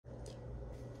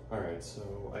Alright,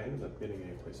 so I ended up getting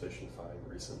a PlayStation 5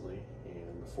 recently,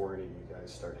 and before any of you guys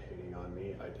start hating on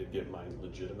me, I did get mine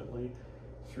legitimately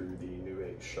through the New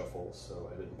Age Shuffle, so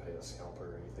I didn't pay a scalper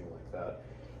or anything like that.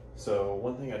 So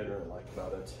one thing I didn't really like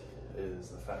about it is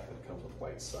the fact that it comes with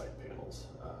white side panels.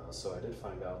 So I did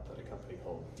find out that a company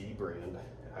called Dbrand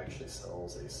actually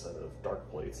sells a set of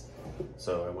dark plates.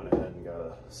 So I went ahead and got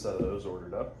a set of those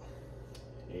ordered up,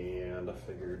 and I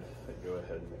figured I'd go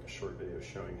ahead and make a short video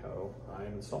showing how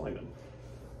I'm installing them.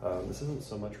 This isn't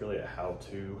so much really a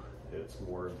how-to, it's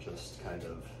more of just kind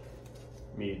of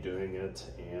me doing it,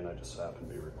 and I just happen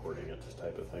to be recording it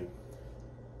type of thing.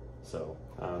 So,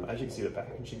 as you can see, the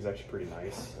packaging is actually pretty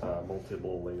nice.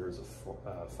 Multiple layers of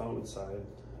foam inside.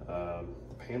 The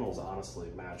panels honestly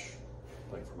match,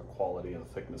 like from a quality and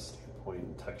thickness standpoint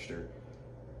and texture,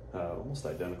 almost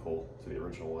identical to the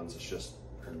original ones. It's just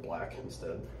in black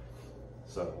instead.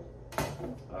 So,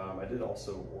 I did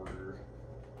also order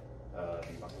the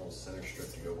vinyl center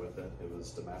strip to go with it. It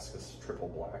was Damascus triple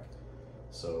black.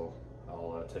 So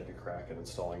I'll take a crack at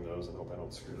installing those and hope I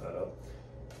don't screw that up.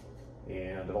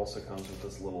 And it also comes with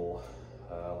this little,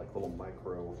 little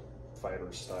micro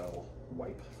fiber style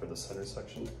wipe for the center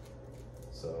section.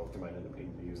 So you might end up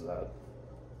needing to use that.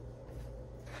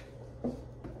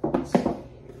 Let's see here.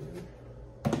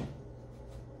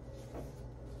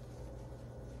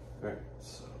 All right,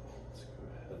 so let's go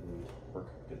ahead and work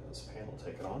on getting this panel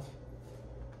taken off.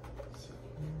 Let's see here.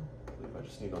 I believe I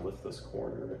just need to lift this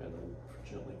corner and then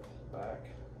gently pull back.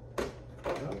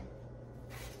 There we go.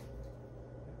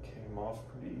 Off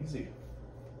pretty easy.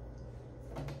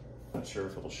 Not sure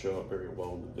if it'll show up very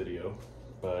well in the video,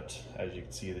 but as you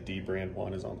can see, the Dbrand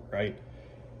one is on the right,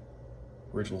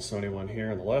 original Sony one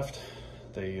here on the left.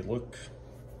 They look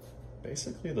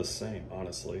basically the same,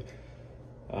 honestly.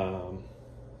 So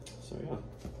yeah,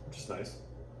 which is nice.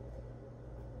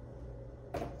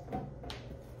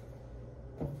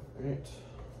 Alright,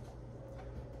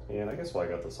 and I guess while I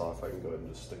got this off, I can go ahead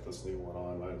and just stick this new one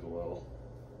on, might as well.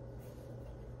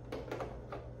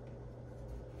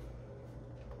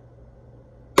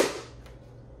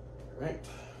 Right,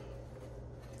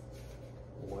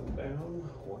 one down,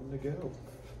 one to go.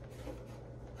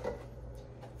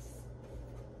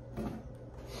 All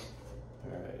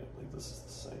right, I believe this is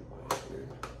the same way here.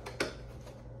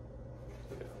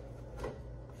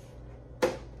 Yeah.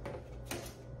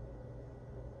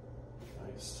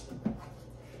 Nice.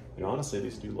 You know, honestly,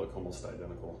 these do look almost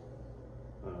identical.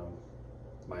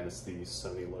 Minus the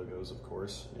Sony logos, of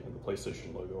course, and the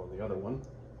PlayStation logo on the other one.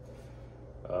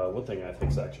 One thing I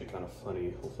think is actually kind of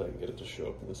funny, hopefully I can get it to show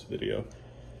up in this video,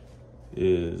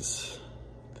 is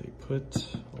they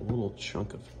put a little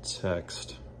chunk of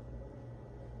text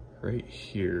right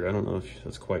here. I don't know if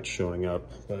that's quite showing up,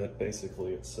 but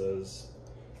basically it says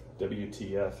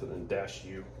WTF and then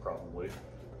 -U probably.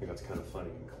 I think that's kind of funny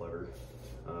and clever.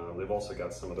 They've also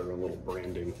got some of their own little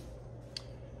branding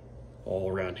all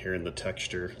around here in the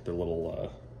texture, their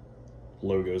little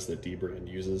logos that Dbrand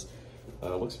uses.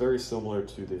 Looks very similar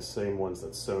to the same ones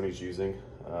that Sony's using,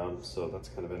 so that's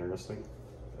kind of interesting.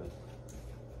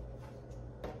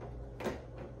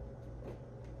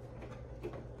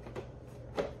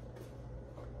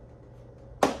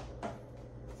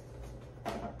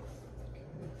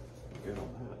 Good on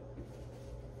that.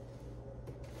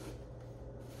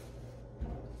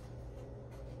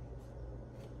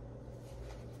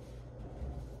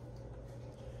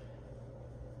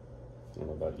 I don't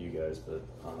know about you guys, but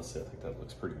honestly, I think that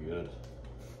looks pretty good.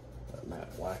 That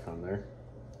matte black on there.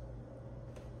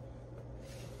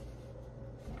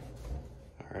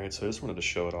 All right, so I just wanted to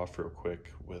show it off real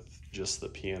quick with just the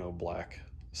piano black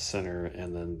center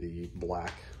and then the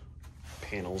black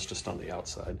panels just on the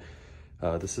outside.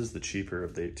 This is the cheaper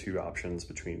of the two options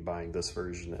between buying this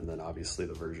version and then obviously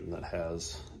the version that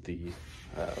has the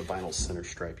vinyl center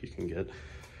stripe you can get.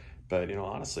 But, you know,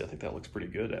 honestly, I think that looks pretty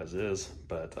good as is,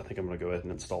 but I think I'm gonna go ahead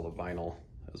and install the vinyl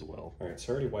as well. All right,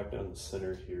 so I already wiped down the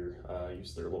center here. I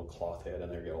used their little cloth head in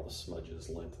there, get all the smudges,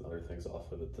 lint, and other things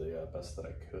off of it the best that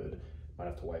I could. Might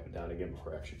have to wipe it down again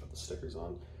before I actually put the stickers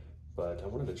on. But I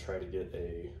wanted to try to get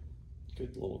a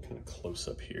good little kind of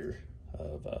close-up here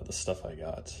of the stuff I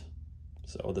got.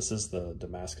 So this is the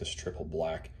Damascus triple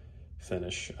black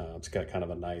finish. It's got kind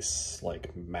of a nice,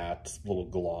 like, matte, little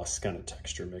gloss kind of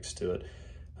texture mix to it.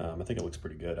 I think it looks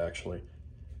pretty good, actually.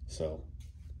 So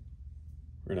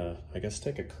we're gonna, I guess,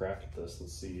 take a crack at this and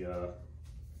see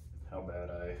how bad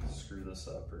I screw this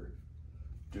up or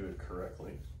do it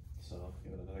correctly. So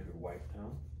give it another good wipe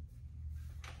down.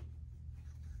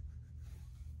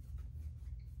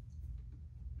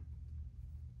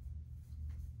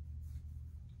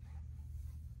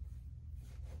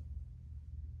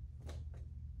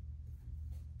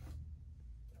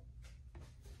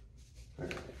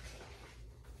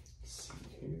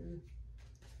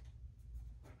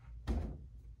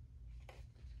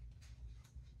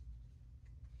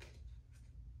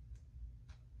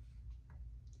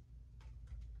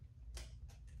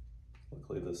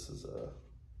 Luckily this is I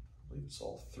believe it's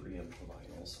all 3M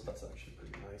vinyl, so that's actually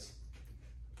pretty nice.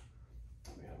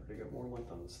 Man, we're gonna get more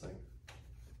length on this thing.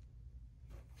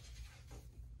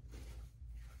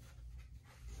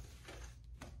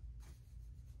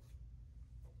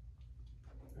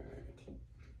 Alright.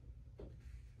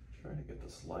 Trying to get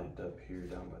this lined up here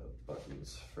down by the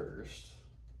buttons first.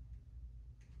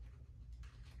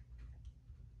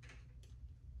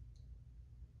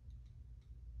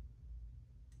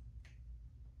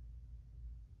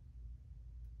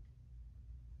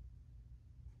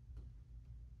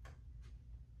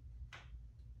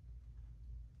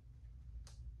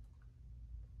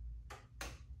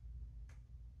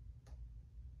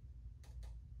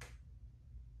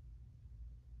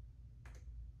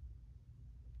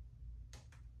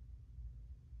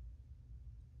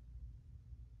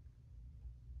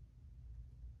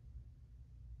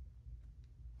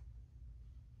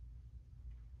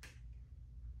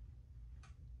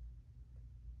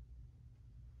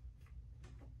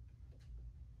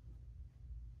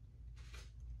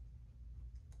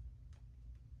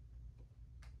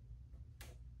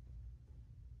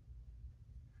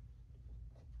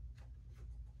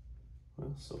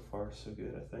 Well, so far so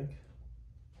good, I think.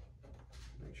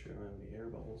 Make sure I don't have any air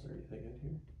bubbles or anything in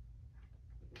here.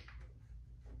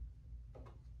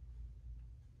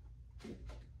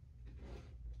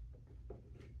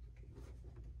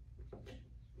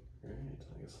 Alright,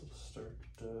 I guess we'll start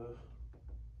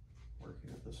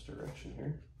working with this direction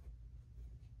here.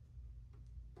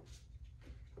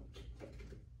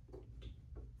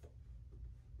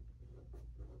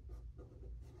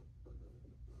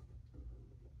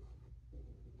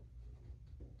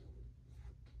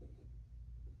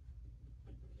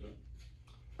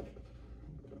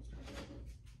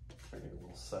 Turning a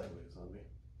little sideways on me.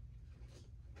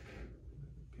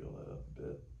 Peel that up a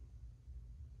bit.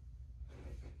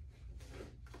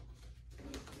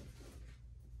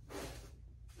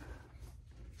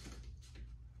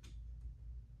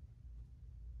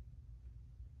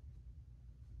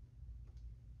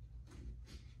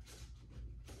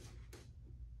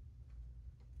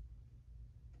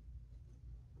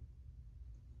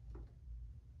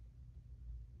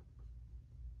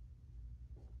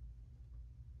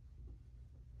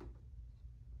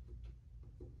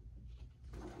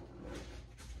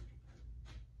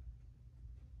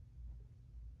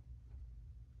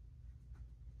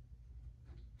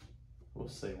 We'll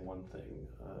say one thing,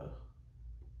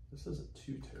 this isn't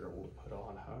too terrible to put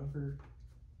on, however,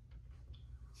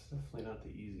 it's definitely not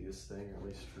the easiest thing, or at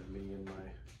least for me and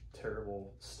my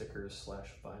terrible stickers slash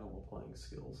vinyl applying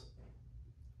skills.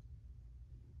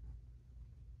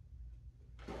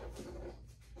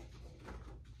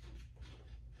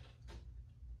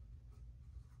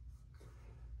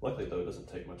 Luckily though, it doesn't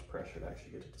take much pressure to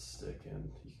actually get it to stick,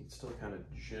 and you can still kind of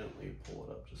gently pull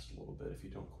it up just a little bit if you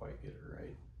don't quite get it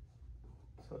right.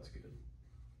 So that's good.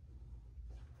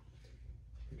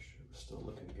 Make sure we're still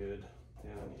looking good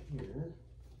down here.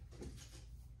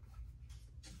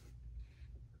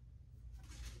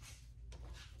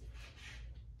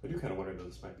 I do kind of wonder that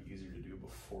this might be easier to do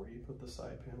before you put the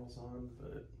side panels on,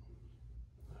 but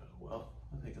well,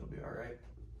 I think it'll be all right.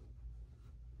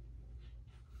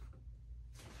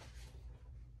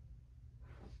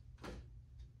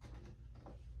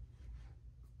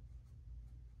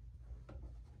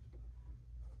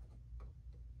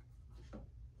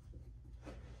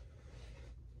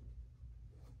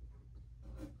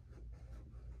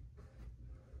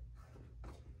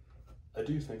 I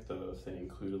do think though if they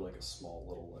included like a small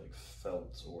little like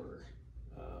felt or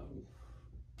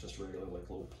just regular like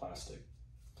little plastic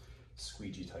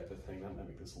squeegee type of thing, that might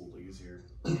make this a little easier.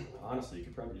 Honestly, you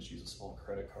could probably just use a small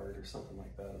credit card or something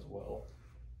like that as well.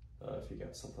 If you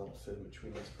got something that'll fit in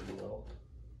between those pretty well.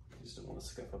 You just don't want to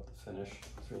scuff up the finish.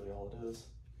 That's really all it is.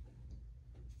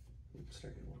 Oops,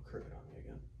 start getting a little crooked on me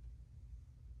again.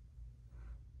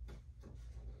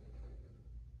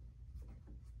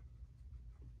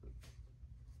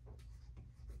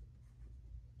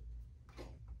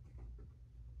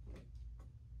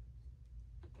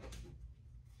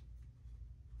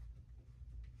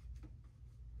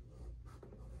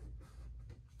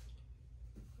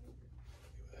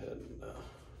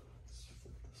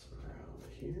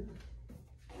 Here.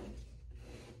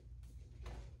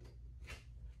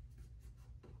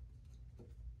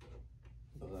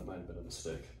 Though that might have been a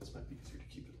mistake. This might be easier to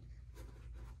keep it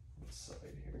on the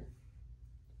side here.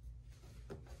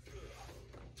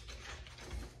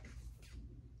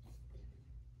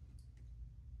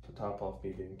 To top off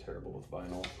me being terrible with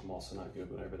vinyl, I'm also not good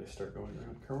whenever they start going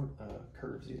around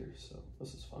curves either, so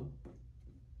this is fun.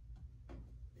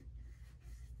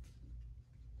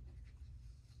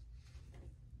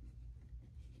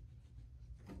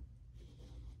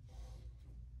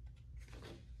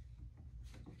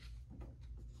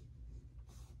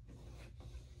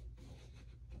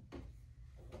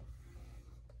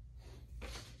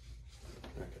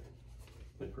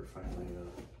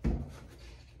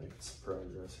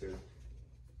 this here.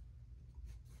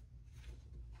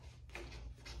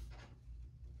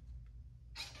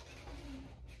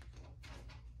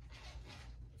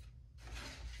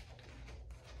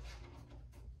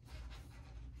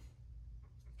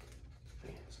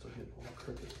 Man, still getting a little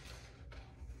crooked.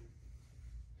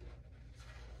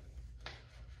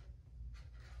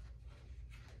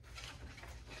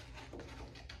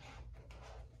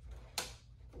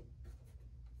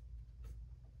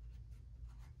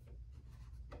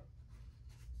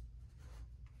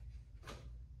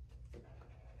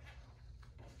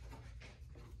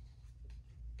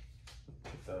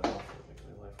 Take that off, it'll make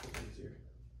my life a little easier.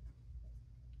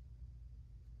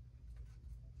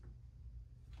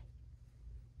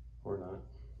 Or not.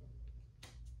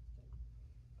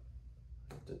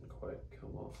 It didn't quite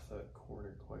come off that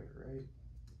corner quite right.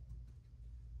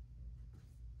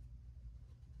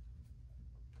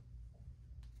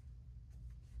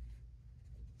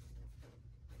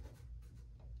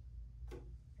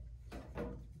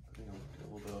 Putting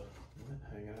a little bit of lint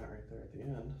hanging out right there at the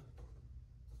end.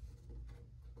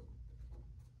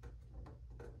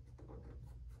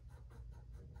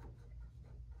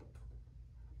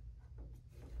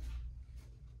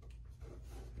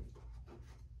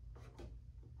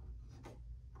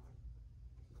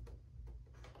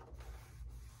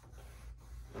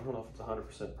 I don't know if it's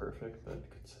 100% perfect, but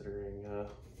considering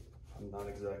I'm not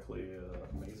exactly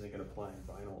amazing at applying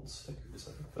vinyl and stickers,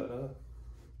 I think that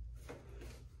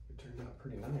it turned out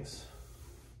pretty nice.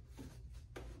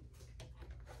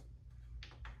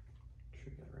 Try to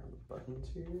get around the buttons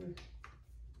here.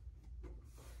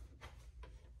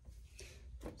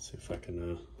 Let's see if I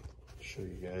can show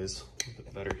you guys a little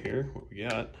bit better here what we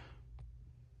got.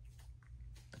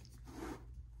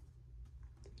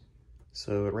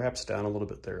 So it wraps down a little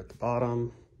bit there at the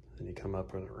bottom, then you come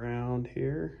up and around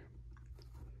here,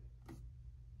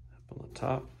 up on the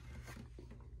top,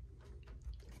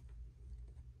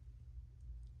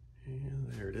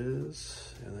 and there it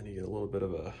is. And then you get a little bit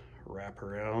of a wrap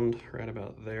around right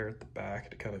about there at the back.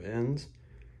 It kind of ends.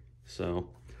 So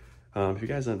if you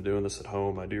guys end up doing this at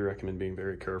home, I do recommend being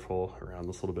very careful around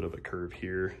this little bit of a curve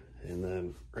here, and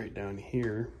then right down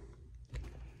here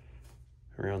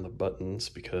around the buttons,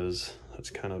 because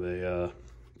that's kind of a little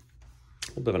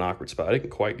bit of an awkward spot. I didn't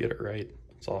quite get it right.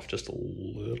 It's off just a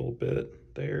little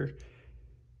bit there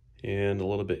and a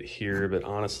little bit here, but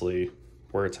honestly,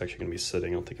 where it's actually gonna be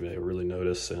sitting, I don't think you may really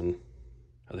notice, and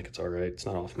I think it's all right. It's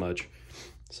not off much.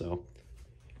 So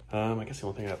I guess the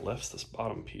only thing I got left is this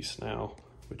bottom piece now,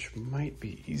 which might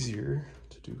be easier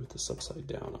to do with this upside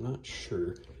down. I'm not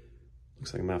sure.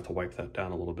 Looks like I'm gonna have to wipe that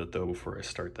down a little bit though before I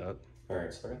start that. All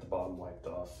right, so I got the bottom wiped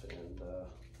off, and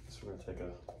so we're gonna take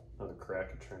another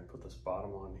crack at trying to put this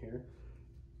bottom on here.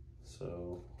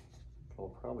 So I'll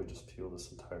probably just peel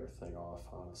this entire thing off,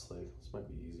 honestly. This might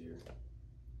be easier.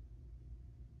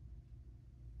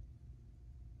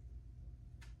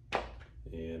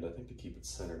 And I think to keep it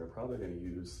centered, I'm probably gonna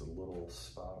use the little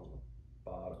spot on the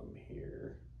bottom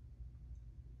here.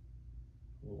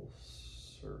 A little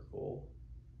circle.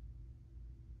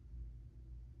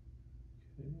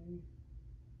 Okay.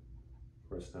 Of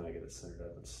course, now I get it centered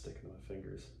up and sticking to my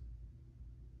fingers.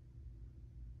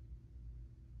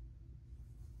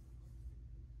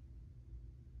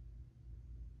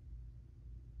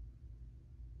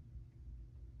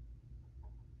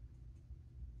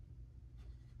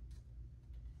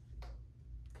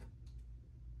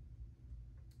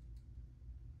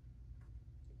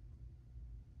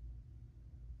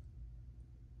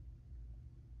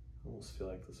 I almost feel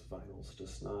like this vinyl's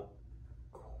just not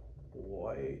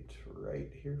quite right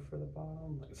here for the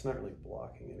bottom. Like, it's not really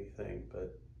blocking anything,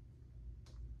 but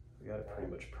I got it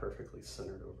pretty much perfectly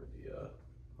centered over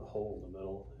the hole in the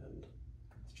middle, and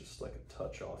it's just like a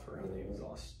touch off around the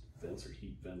exhaust vents or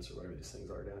heat vents or whatever these things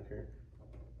are down here.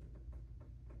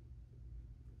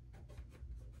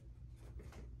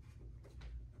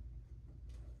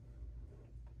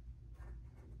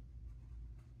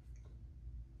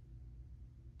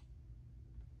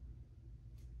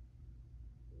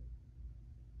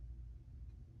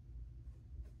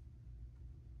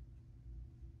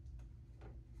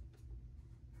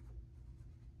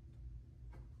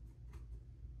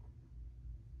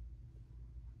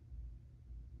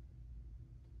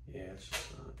 Yeah, it's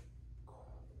just not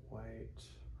quite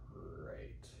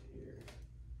right here.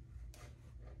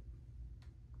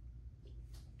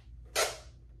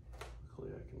 Luckily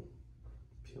I can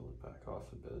peel it back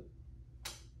off a bit.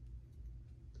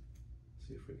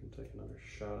 See if we can take another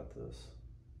shot at this.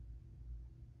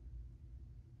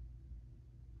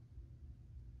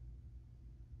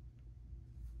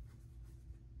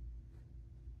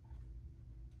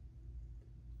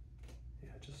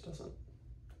 it just doesn't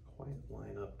quite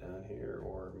line up down here,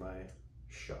 or my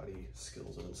shoddy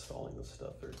skills of installing this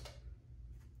stuff are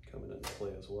coming into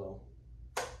play as well.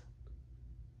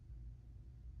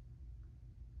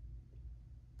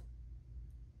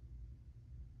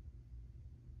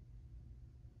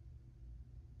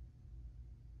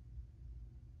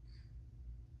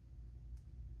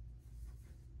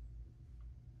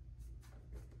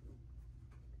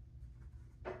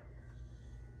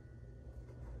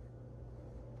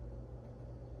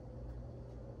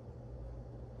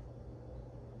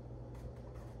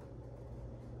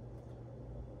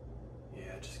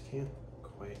 I just can't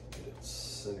quite get it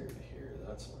centered here.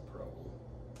 That's my problem.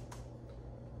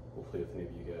 Hopefully if any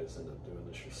of you guys end up doing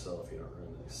this yourself, you don't run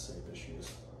into these same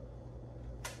issues.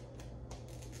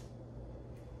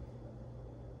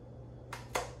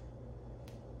 I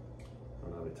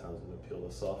don't know how many times I'm going to peel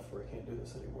this off before I can't do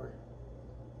this anymore.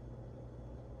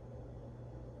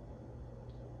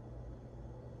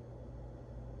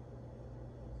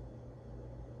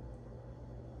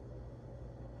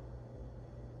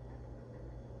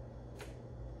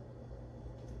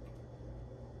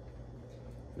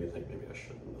 I think maybe I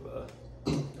shouldn't have,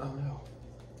 oh no,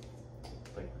 I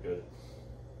think we're good.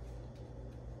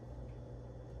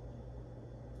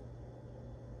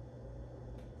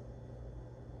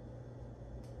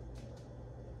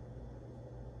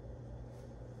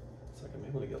 It's like I'm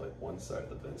able to get like one side of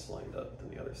the vents lined up, and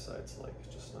the other side's like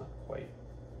just not quite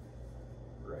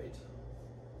right.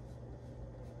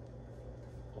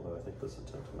 Although I think this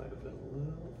attempt might have been a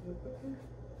little bit better.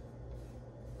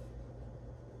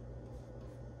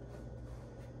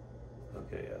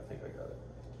 Okay, yeah, I think I got it.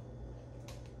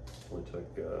 Only took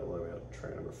all the way out to try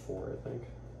number 4, I think.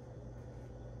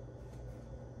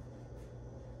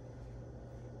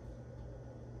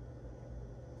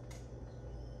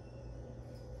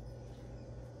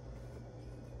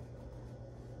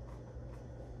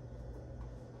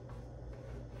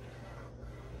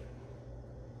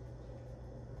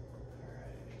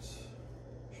 Alright,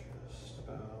 just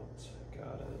about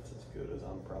got it as good as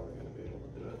I'm probably going to be able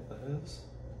to do it. That is.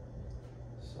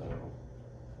 So,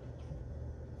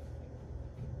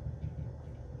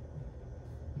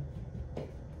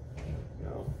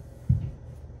 go.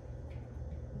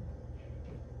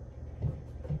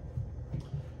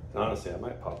 And honestly, I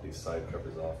might pop these side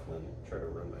covers off and then try to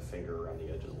run my finger around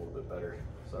the edges a little bit better.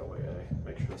 So that way I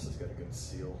make sure this has got a good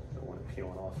seal. Don't want it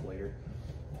peeling off later.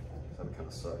 That would kind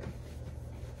of suck.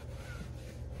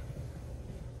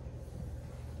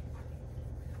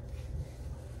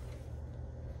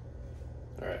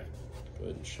 All right, go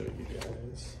ahead and show you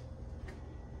guys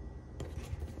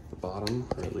the bottom,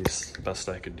 or at least the best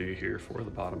I could do here for the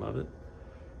bottom of it.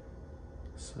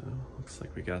 So looks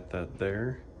like we got that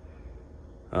there.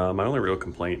 My only real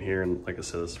complaint here, and like I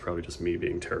said, this is probably just me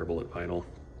being terrible at vinyl,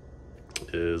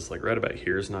 is like right about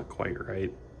here is not quite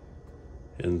right.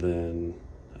 And then,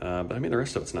 but I mean, the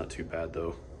rest of it's not too bad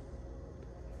though.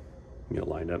 You know,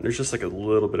 lined up. There's just like a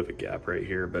little bit of a gap right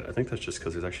here, but I think that's just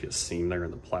because there's actually a seam there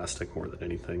in the plastic more than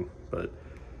anything. But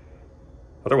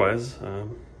otherwise, I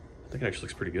think it actually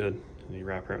looks pretty good. And you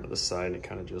wrap around to the side and it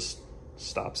kind of just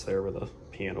stops there where the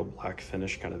piano black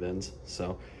finish kind of ends.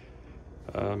 So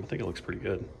I think it looks pretty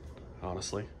good,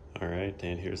 honestly. All right,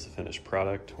 and here's the finished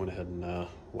product. Went ahead and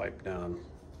wiped down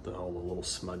all the little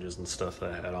smudges and stuff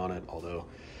that I had on it. Although,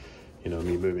 you know,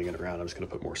 me moving it around, I'm just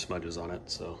gonna put more smudges on it.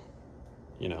 So,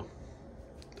 you know,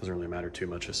 doesn't really matter too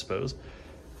much, I suppose.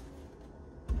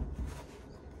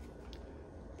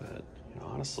 But, you know,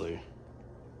 honestly,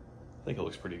 I think it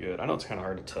looks pretty good. I know it's kind of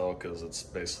hard to tell because it's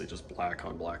basically just black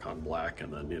on black on black,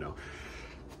 and then, you know,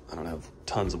 I don't have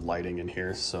tons of lighting in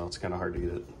here, so it's kind of hard to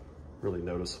get it really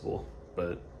noticeable.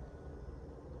 But,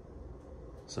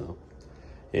 so,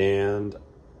 and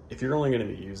if you're only going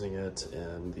to be using it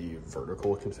in the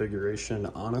vertical configuration,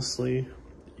 honestly,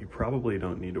 you probably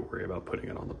don't need to worry about putting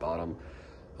it on the bottom.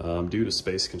 Due to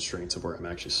space constraints of where I'm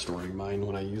actually storing mine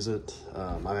when I use it,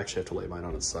 I actually have to lay mine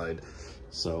on its side.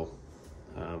 So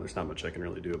there's not much I can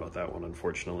really do about that one,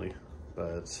 unfortunately,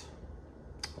 but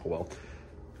oh well.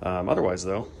 Otherwise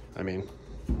though, I mean,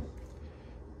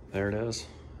 there it is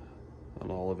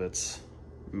on all of its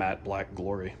matte black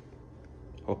glory.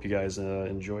 Hope you guys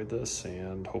enjoyed this,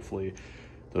 and hopefully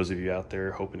those of you out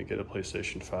there hoping to get a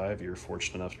PlayStation 5, you're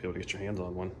fortunate enough to be able to get your hands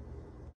on one.